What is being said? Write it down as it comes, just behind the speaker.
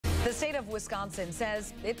The state of Wisconsin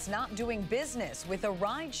says it's not doing business with a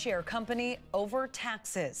rideshare company over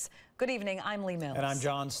taxes. Good evening, I'm Lee Mills. And I'm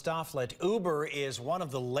John Stofflet. Uber is one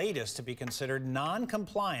of the latest to be considered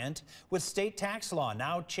non-compliant with state tax law,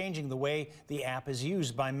 now changing the way the app is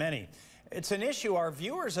used by many. It's an issue our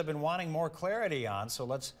viewers have been wanting more clarity on, so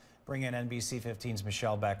let's bring in NBC 15's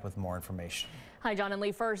Michelle Beck with more information. Hi, John and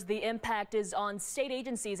Lee. First, the impact is on state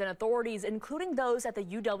agencies and authorities, including those at the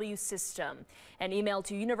UW system. An email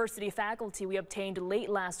to university faculty we obtained late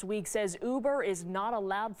last week says Uber is not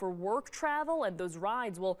allowed for work travel and those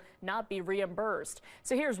rides will not be reimbursed.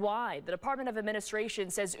 So here's why. The Department of Administration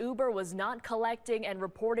says Uber was not collecting and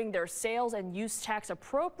reporting their sales and use tax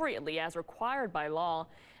appropriately as required by law.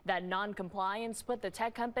 That non-compliance put the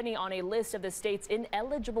tech company on a list of the state's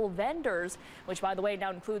ineligible vendors, which, by the way, now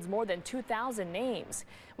includes more than 2,000 names.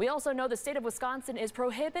 We also know the state of Wisconsin is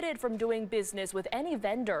prohibited from doing business with any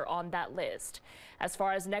vendor on that list. As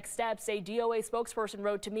far as next steps, a DOA spokesperson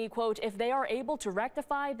wrote to me, quote, if they are able to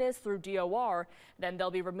rectify this through DOR, then they'll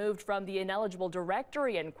be removed from the ineligible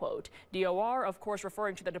directory, end quote. DOR, of course,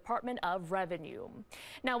 referring to the Department of Revenue.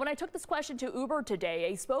 Now, when I took this question to Uber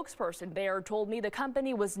today, a spokesperson there told me the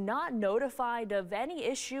company was not notified of any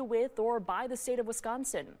issue with or by the state of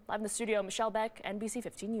Wisconsin. Live in the studio, Michelle Beck, NBC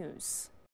 15 News.